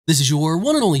This is your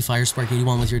one and only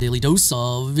𝐈𝐸𝐻81 with your daily dose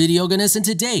of video goodness, and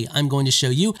today I'm going to show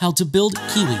you how to build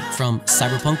Kiwi from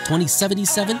Cyberpunk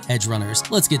 2077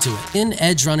 Edgerunners. Let's get to it. In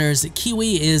Edgerunners,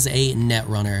 Kiwi is a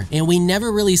netrunner, and we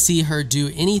never really see her do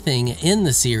anything in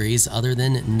the series other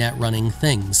than net running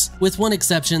things, with one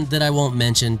exception that I won't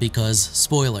mention because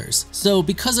spoilers. So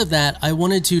because of that, I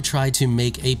wanted to try to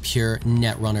make a pure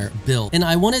netrunner build, and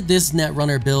I wanted this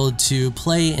netrunner build to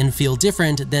play and feel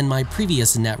different than my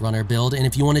previous netrunner build, and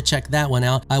if you want to check that one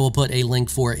out, I will put a link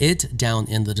for it down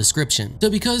in the description. So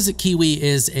because Kiwi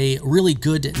is a really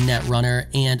good netrunner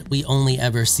and we only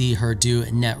ever see her do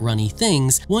net runny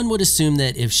things, one would assume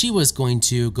that if she was going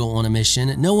to go on a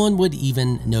mission, no one would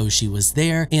even know she was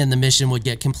there, and the mission would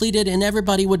get completed and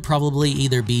everybody would probably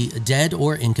either be dead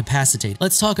or incapacitated.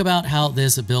 Let's talk about how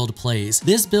this build plays.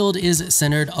 This build is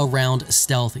centered around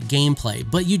stealth gameplay,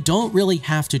 but you don't really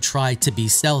have to try to be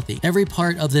stealthy. Every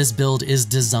part of this build is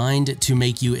designed to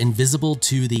make you invisible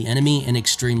to the enemy and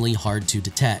extremely hard to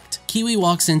detect. Kiwi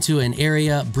walks into an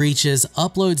area, breaches,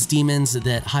 uploads demons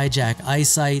that hijack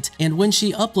eyesight, and when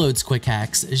she uploads quick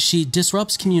hacks, she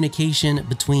disrupts communication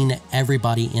between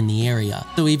everybody in the area.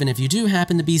 So even if you do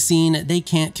happen to be seen, they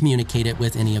can't communicate it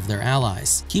with any of their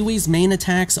allies. Kiwi's main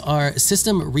attacks are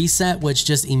System Reset, which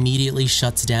just immediately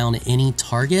shuts down any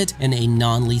target in a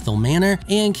non-lethal manner,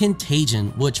 and Contagion,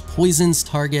 which poisons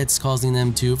targets, causing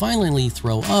them to violently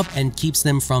throw up and keeps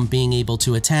them from being able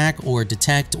to attack or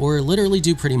detect or literally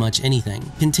do pretty much anything.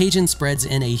 Contagion spreads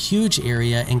in a huge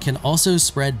area and can also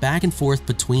spread back and forth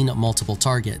between multiple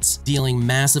targets, dealing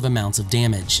massive amounts of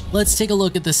damage. Let's take a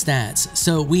look at the stats.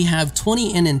 So we have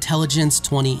 20 in intelligence,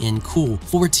 20 in cool,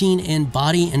 14 in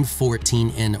body, and 14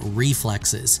 in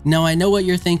reflexes. Now I know what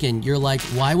you're thinking. You're like,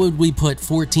 why would we put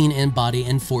 14 in body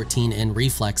and 14 in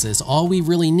reflexes? All we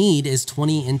really need is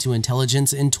 20 into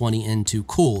intelligence and 20 into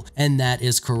cool, and that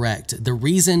is correct. The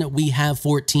reason we have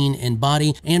 14 in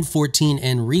body and 14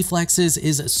 in reflexes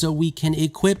is so we can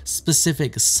equip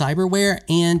specific cyberware,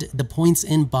 and the points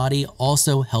in body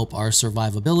also help our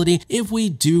survivability if we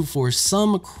do for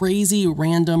some crazy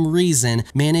random reason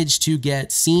manage to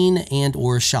get seen and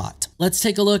or shot. Let's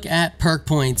take a look at perk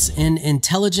points in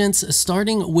intelligence,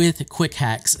 starting with quick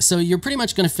hacks. So you're pretty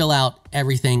much going to fill out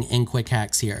everything in quick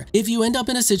hacks here. If you end up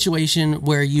in a situation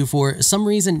where you for some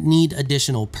reason need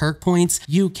additional perk points,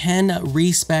 you can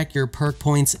respec your perk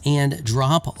points and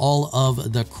drop all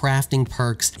of the crafting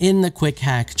perks in the quick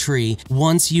hack tree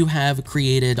once you have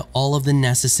created all of the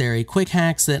necessary quick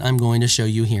hacks that I'm going to show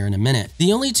you here in a minute.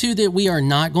 The only two that we are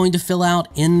not going to fill out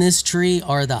in this tree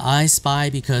are the I Spy,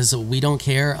 because we don't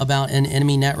care about an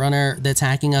enemy netrunner that's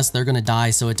hacking us. They're going to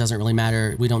die, so it doesn't really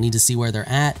matter. We don't need to see where they're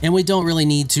at, and we don't really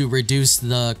need to reduce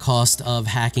the cost of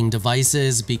hacking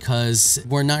devices because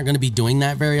we're not going to be doing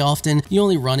that very often. You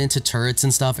only run into turrets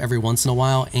and stuff every once in a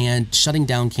while, and shutting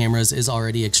down cameras is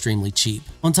already extremely cheap.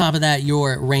 On top of that,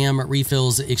 your RAM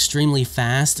refills extremely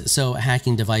fast, so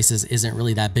hacking devices isn't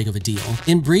really that big of a deal.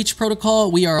 In Breach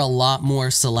Protocol, we are a lot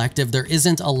more selective. There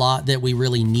isn't a lot that we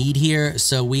really need here,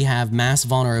 so we have Mass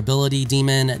Vulnerability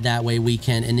Demon. That way we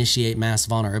can initiate Mass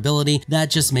Vulnerability.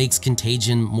 That just makes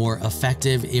Contagion more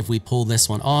effective if we pull this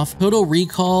one off. Total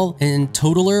Recall and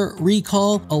Totaler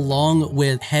Recall, along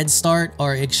with Head Start,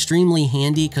 are extremely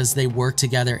handy because they work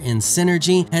together in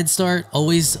synergy. Head Start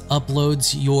always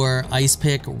uploads your ice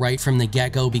pick right from the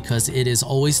get-go because it is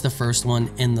always the first one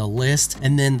in the list,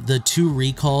 and then the two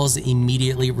recalls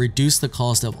immediately reduce the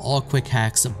cost of all quick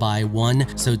hacks by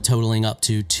 1, so totaling up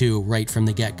to 2 right from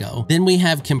the get-go. Then we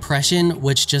have Compression,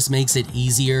 which just makes it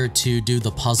easier to do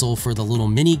the puzzle for the little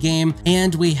mini game,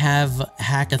 and we have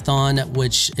Hackathon,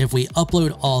 which if we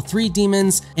upload all 3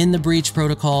 demons in the Breach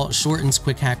Protocol, shortens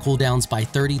quick hack cooldowns by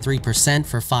 33%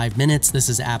 for 5 minutes. This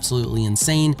is absolutely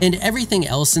insane, and everything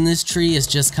else in this tree is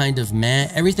just kind of meh.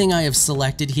 Everything I have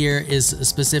selected here is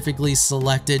specifically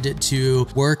selected to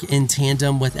work in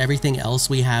tandem with everything else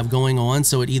we have going on,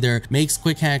 so it either makes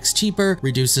quick hacks cheaper,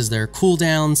 reduces their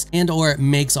cooldowns, and or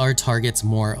makes our targets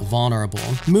more vulnerable.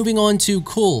 Moving on to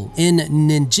cool. In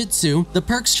ninjutsu, the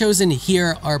perks chosen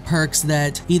here are perks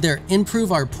that either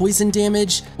improve our poison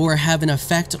damage or have an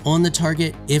effect on the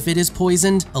target if it is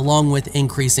poisoned, along with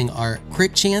increasing our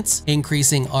crit chance,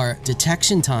 increasing our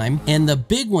detection time, and the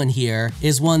big one here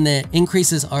is one that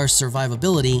increases our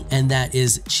survivability, and that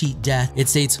is Cheat Death. It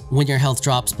states when your health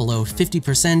drops below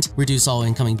 50%, reduce all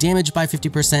incoming damage by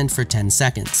 50% for 10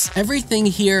 seconds. Everything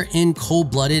here in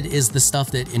Cold-Blooded is the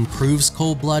stuff that improves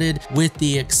Cold-Blooded, with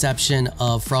the exception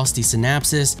of Frosty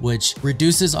Synapses, which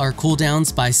reduces our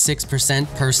cooldowns by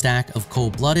 6% per stack of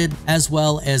Cold-Blooded, as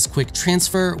well as Quick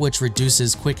Transfer, which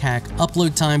reduces quick hack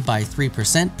upload time by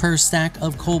 3% per stack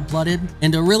of Cold-Blooded.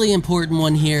 And a really important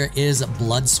one here is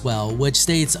Blood Swell, which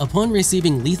states upon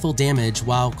receiving lethal damage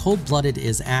while Cold-Blooded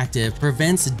is active,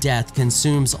 prevents death,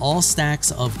 consumes all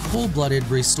stacks of Cold-Blooded,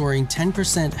 restoring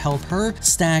 10% health per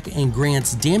stack, and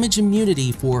grants damage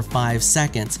immunity for 5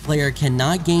 seconds. Player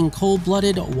cannot gain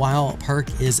Cold-Blooded while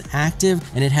perk is active,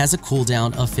 and it has a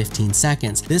cooldown of 15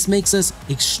 seconds. This makes us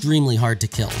extremely hard to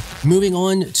kill. Moving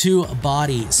on to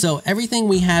body. So everything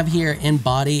we have here in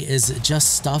body is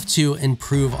just stuff to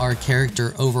improve our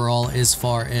character overall as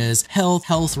far as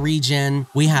health regen.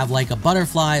 We have like a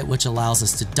butterfly, which allows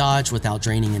us to dodge without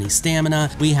draining any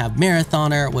stamina. We have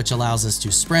marathoner, which allows us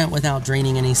to sprint without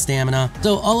draining any stamina.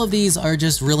 So all of these are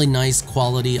just really nice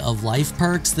quality of life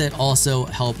perks that also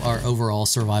help our overall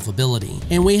survivability.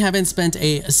 And we haven't spent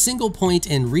a single point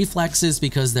in reflexes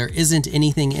because there isn't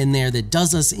anything in there that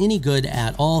does us any good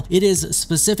at all. It is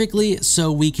specifically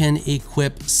so we can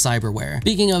equip cyberware.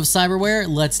 Speaking of cyberware,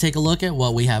 let's take a look at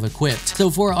what we have equipped. So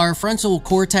for our frontal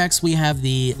cortex, we have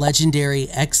the legendary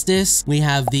XDIS, we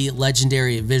have the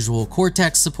legendary visual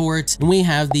cortex support, and we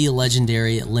have the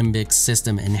legendary limbic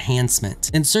system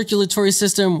enhancement. In circulatory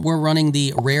system, we're running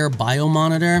the rare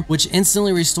biomonitor, which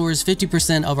instantly restores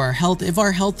 50% of our health if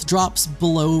our health drops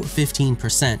below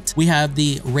 15%. We have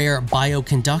the rare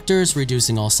bioconductors,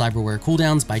 reducing all cyberware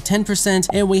cooldowns by 10%,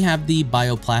 and we have the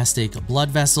bioplastic blood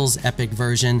vessels epic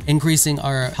version, increasing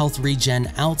our health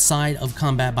regen outside of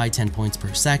combat by 10 points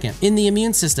per second. In the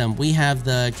immune system, we have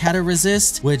the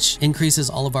Cataresist, which increases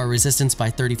all of our resistance by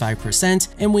 35%,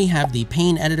 and we have the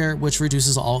pain editor, which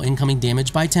reduces all incoming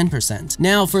damage by 10%.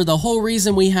 Now, for the whole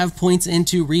reason we have points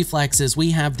into reflexes,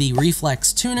 we have the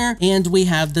reflex tuner and we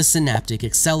have the synaptic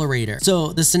accelerator.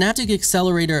 So the synaptic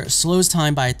accelerator slows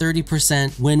time by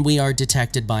 30% when we are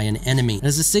detected by an enemy. It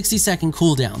has a 60-second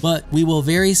cooldown, but we will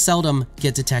very seldom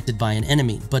get detected by an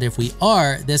enemy. But if we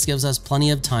are, this gives us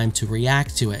plenty of time to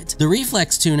react to it. The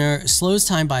reflex tuner slows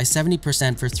time by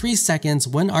 70% for 3 seconds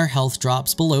when our health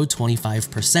drops below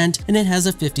 25%, and it has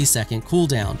a 50-second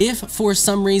cooldown. If for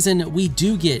some reason we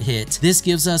do get hit, this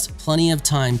gives us plenty of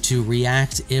time to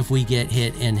react if we get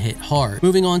hit and hit hard.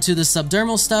 Moving on to the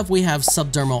subdermal stuff, we have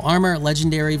subdermal armor,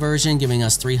 legendary version, giving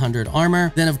us 300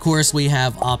 armor. Then of course we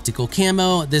have optical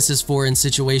camo. This is for in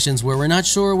situations where we're not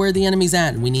sure where the enemy's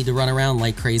at and we need to run around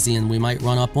like crazy and we might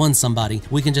run up on somebody.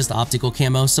 We can just optical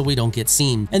camo so we don't get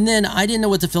seen. And then I didn't know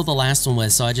what to fill the last one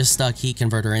with, so I just stuck heat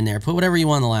converter in there. Put whatever you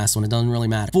want in the last one, it doesn't really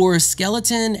matter. For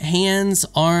skeleton, hands,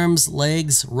 arms,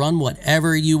 legs, run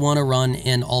whatever you want to run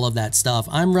in all of that stuff.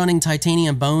 I'm running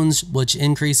titanium bones, which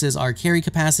increases our carry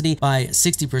capacity by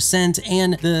 60%,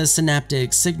 and the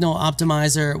synaptic signal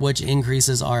optimizer, which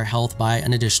increases our health by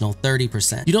an additional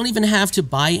 30%. You don't even have to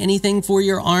buy anything for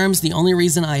your arms. The only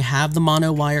reason I have the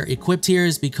mono wire equipped here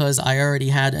is because I already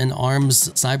had an arms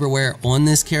cyberware on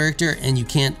this character and you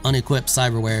can't unequip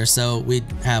cyberware, so we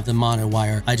have the mono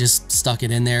wire. I just stuck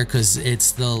it in there because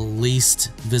it's the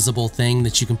least visible thing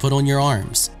that you can put on your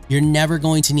arms. You're never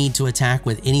going to need to attack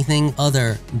with anything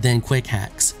other than quick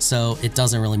hacks, so it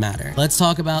doesn't really matter. Let's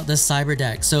talk about the cyber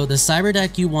deck. So the cyber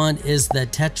deck you want is the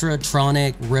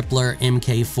Tetratronic Rippler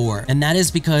MK4, and that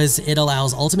is because it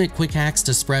allows ultimate quick hacks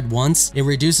to spread once. It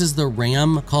reduces the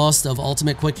RAM cost of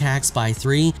ultimate quick hacks by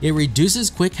 3. It reduces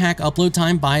quick hack upload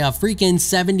time by a freaking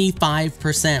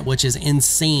 75%, which is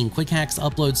insane. Quick hacks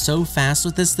upload so fast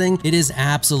with this thing, it is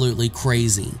absolutely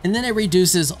crazy. And then it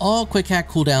reduces all quick hack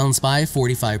cooldowns by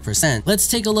 45%. Let's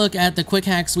take a look at the quick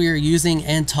hacks we are using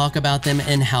and talk about them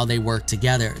and how they work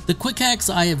together. The quick hacks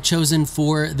I have chosen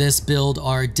for this build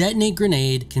are Detonate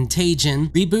Grenade, Contagion,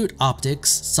 Reboot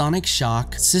Optics, Sonic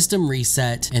Shock, System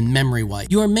Reset, and Memory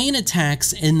Wipe. Your main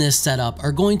attacks in this setup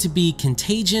are going to be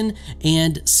Contagion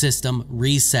and System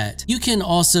Reset. You can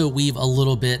also weave a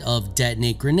little bit of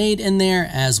Detonate Grenade in there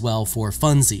as well for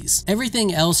funsies.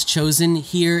 Everything else chosen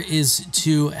here is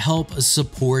to help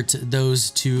support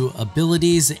those two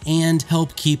abilities and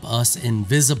help keep us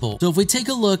invisible. So if we take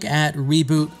a look at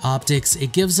Reboot Optics,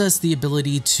 it gives us the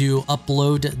ability to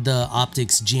upload the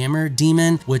Optics Jammer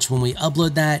Demon, which when we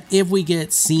upload that, if we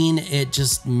get seen, it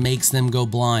just makes them go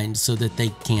blind so that they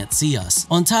can't see us.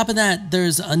 On top of that,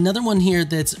 there's another one here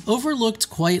that's overlooked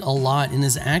quite a lot and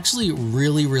is actually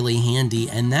really handy,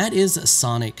 and that is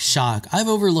Sonic Shock. I've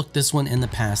overlooked this one in the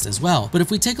past as well, but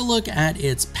if we take a look at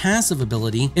its passive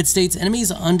ability, it states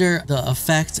enemies under the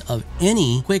effect of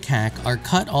any enemy quick hack are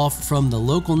cut off from the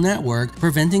local network,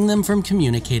 preventing them from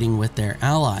communicating with their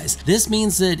allies. This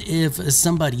means that if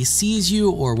somebody sees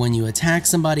you or when you attack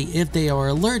somebody, if they are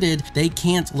alerted, they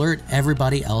can't alert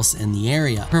everybody else in the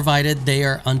area, provided they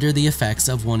are under the effects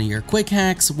of one of your quick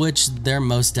hacks, which they're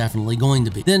most definitely going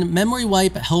to be. Then memory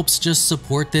wipe helps just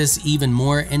support this even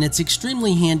more, and it's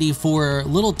extremely handy for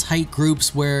little tight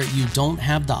groups where you don't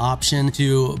have the option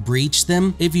to breach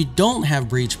them. If you don't have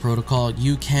breach protocol,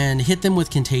 you can hit them with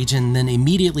contagion, then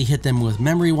immediately hit them with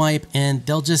memory wipe, and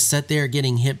they'll just sit there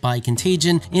getting hit by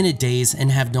contagion in a daze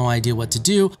and have no idea what to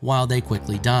do while they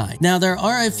quickly die. Now, there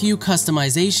are a few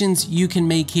customizations you can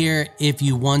make here if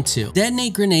you want to.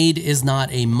 Detonate grenade is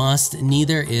not a must,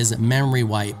 neither is memory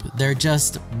wipe. They're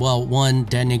just, well, one,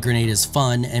 detonate grenade is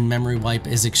fun and memory wipe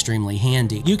is extremely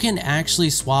handy. You can actually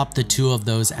swap the two of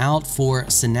those out for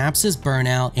synapses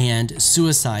burnout and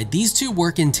suicide. These two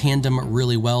work in tandem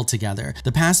really well together.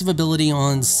 The passive ability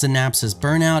on synapses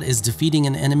burnout is defeating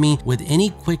an enemy with any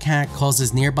quick hack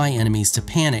causes nearby enemies to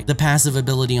panic. The passive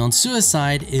ability on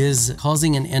suicide is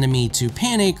causing an enemy to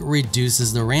panic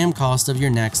reduces the RAM cost of your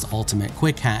next ultimate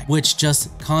quick hack, which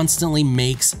just constantly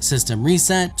makes system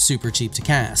reset super cheap to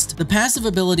cast. The passive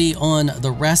ability on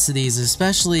the rest of these,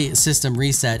 especially system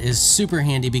reset, is super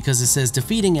handy because it says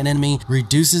defeating an enemy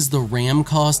reduces the RAM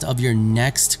cost of your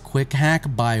next quick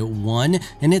hack by 1,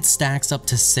 and it stacks up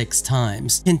to 6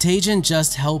 times. Contagion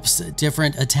just helps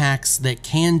different attacks that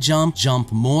can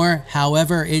jump more.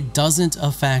 However, it doesn't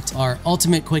affect our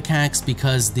ultimate quick hacks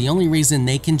because the only reason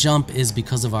they can jump is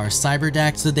because of our cyber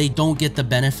deck, so they don't get the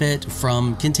benefit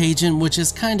from contagion, which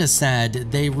is kind of sad.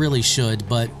 They really should,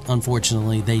 but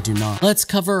unfortunately they do not. Let's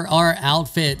cover our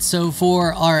outfit. So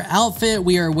for our outfit,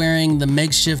 we are wearing the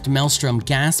Makeshift Maelstrom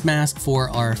gas mask for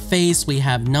our face. We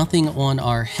have nothing on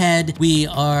our head. We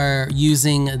are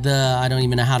using the, I don't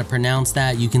even know how to pronounce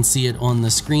that. You can see it on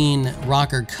the screen,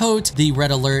 rocker coat, the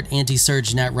Red Alert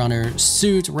Anti-Surge Netrunner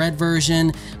suit, red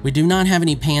version. We do not have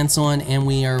any pants on, and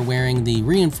we are wearing the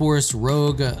reinforced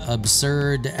Rogue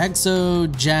Absurd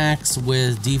Exo Jacks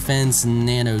with defense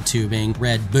nanotubing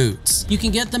red boots. You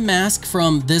can get the mask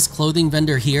from this clothing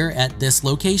vendor here at this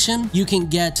location. You can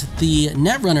get the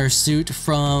Netrunner suit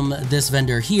from this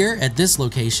vendor here at this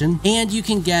location, and you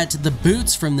can get the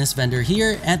boots from this vendor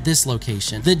here at this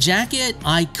location. The jacket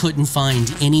I couldn't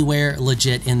find anywhere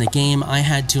legit in the game. I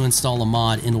had to install a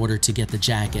mod in order to get the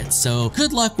jacket, so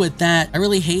good luck with that. I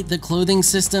really hate the clothing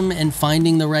system and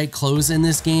finding the right clothes in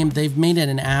this game. They've made it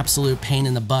an absolute pain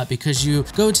in the butt because you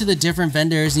go to the different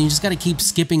vendors and you just got to keep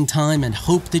skipping time and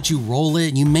hope that you roll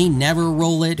it. You may never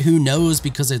roll it, who knows,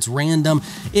 because it's random.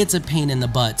 It's a pain in the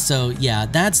butt. So yeah,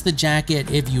 that's the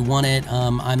jacket if you want it.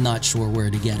 I'm not sure where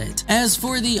to get it. As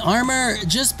for the armor,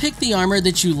 just pick the armor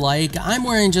that you like. I'm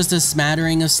wearing just a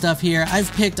smattering of stuff here.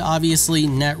 I've picked obviously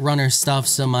Netrunner stuff,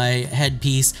 so my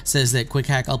headpiece says that quick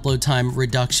hack upload time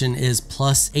reduction is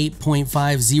plus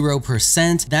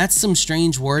 8.50%. That's some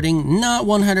strange wording, not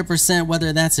 100%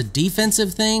 whether that's a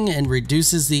defensive thing and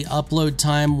reduces the upload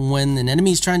time when an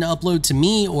enemy's trying to upload to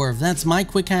me, or if that's my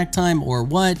quick hack time or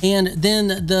what. And then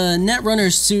the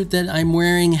Netrunner suit that I'm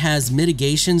wearing has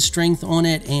mitigation strength on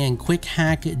it and quick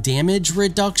hack damage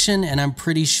reduction, and I'm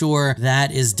pretty sure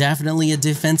that is definitely a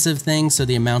defensive thing, so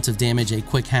the amount of damage a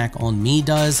quick hack on me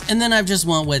does. And then I've just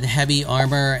went with heavy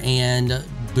armor and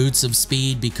boots of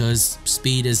speed because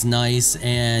speed is nice,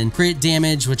 and crit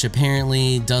damage, which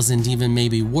apparently doesn't even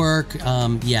maybe work.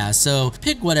 Yeah, so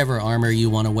pick whatever armor you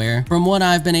want to wear. From what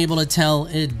I've been able to tell,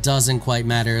 it doesn't quite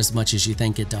matter as much as you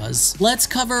think it does. Let's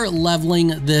cover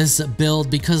leveling this build,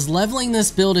 because leveling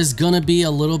this build is gonna be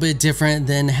a little bit different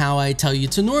than how I tell you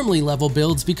to normally level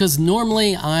builds, because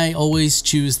normally I always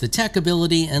choose the tech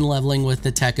ability, and leveling with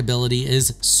the tech ability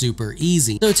is super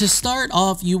easy. So to start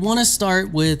off, you want to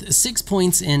start with 6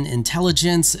 points in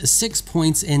intelligence, 6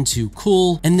 points into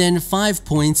cool, and then 5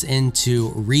 points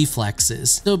into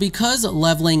reflexes. So because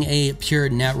leveling a pure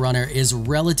Netrunner is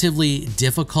relatively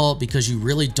difficult, because you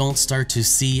really don't start to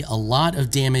see a lot of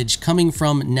damage coming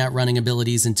from net running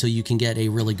abilities until you can get a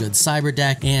really good cyber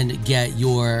deck and get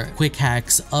your quick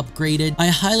hacks upgraded, I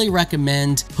highly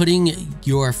recommend putting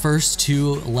your first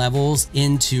 2 levels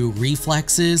into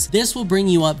reflexes. This will bring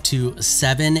you up to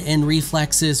 7 in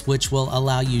reflexes, which will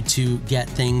allow you to get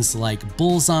things like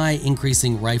bullseye,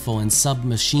 increasing rifle and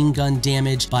submachine gun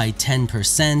damage by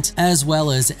 10%, as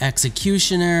well as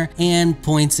executioner, and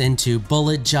points into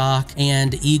bullet jock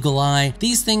and eagle eye.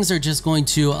 These things are just going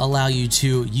to allow you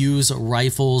to use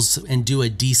rifles and do a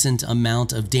decent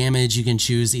amount of damage. You can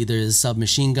choose either the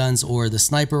submachine guns or the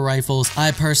sniper rifles.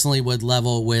 I personally would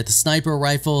level with sniper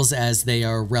rifles as they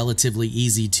are relatively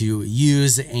easy to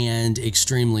use and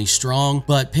extremely strong,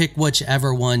 but pick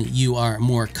whichever one you are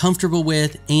more comfortable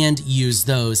with and use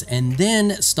those, and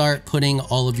then start putting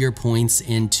all of your points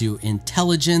into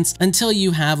intelligence until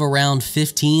you have around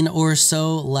 15 or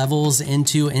so levels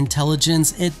into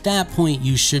intelligence. At that point,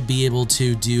 you should be able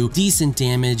to do decent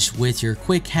damage with your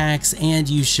quick hacks, and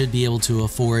you should be able to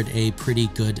afford a pretty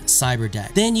good cyber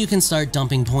deck. Then you can start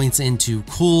dumping points into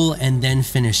cool and then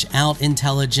finish out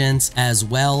intelligence as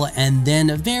well, and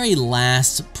then very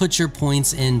last put your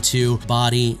points into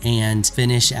body and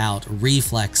finish out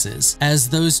reflexes, as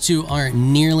those two aren't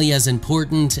nearly as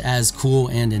important as cool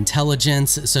and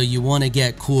intelligence, so you want to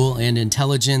get cool and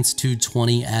intelligence to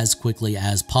 20 as quickly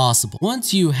as possible.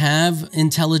 Once you have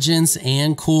intelligence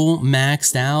and cool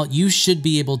maxed out, you should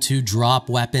be able to drop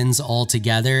weapons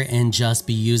altogether and just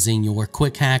be using your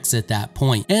quick hacks at that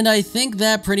point. And I think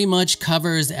that pretty much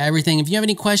covers everything. If you have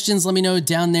any questions, let me know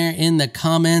down there in the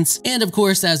comments. And of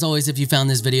course, as always, if you found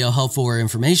this video helpful or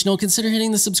informational, consider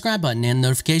hitting the subscribe button and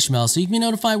notification bell so you can be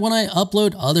notified when I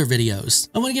upload other videos.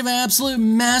 I want to give an absolute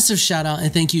massive shout out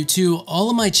and thank you to all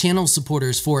of my channel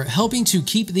supporters for helping to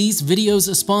keep these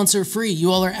videos sponsor free.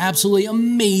 You all are absolutely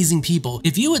amazing people.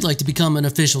 If you would like to become an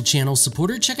official channel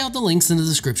supporter, check out the links in the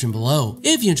description below.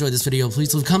 If you enjoyed this video,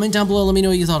 please leave a comment down below. Let me know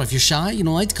what you thought. If you're shy, you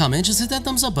don't like to comment, just hit that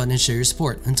thumbs up button and share your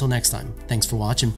support. Until next time, thanks for watching.